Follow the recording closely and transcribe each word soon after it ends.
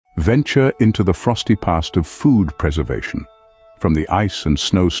venture into the frosty past of food preservation, from the ice and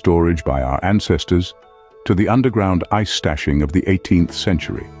snow storage by our ancestors to the underground ice stashing of the 18th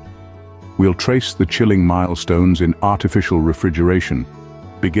century. We'll trace the chilling milestones in artificial refrigeration,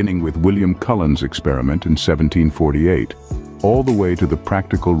 beginning with William Cullen's experiment in 1748, all the way to the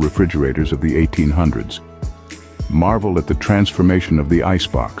practical refrigerators of the 1800s. Marvel at the transformation of the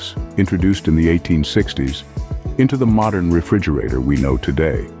icebox, introduced in the 1860s, into the modern refrigerator we know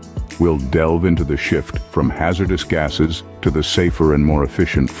today. We'll delve into the shift from hazardous gases to the safer and more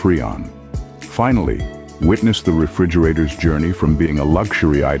efficient Freon. Finally, witness the refrigerator's journey from being a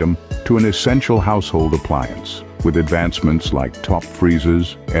luxury item to an essential household appliance, with advancements like top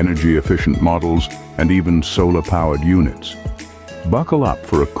freezers, energy-efficient models, and even solar-powered units. Buckle up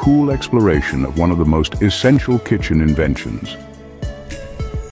for a cool exploration of one of the most essential kitchen inventions.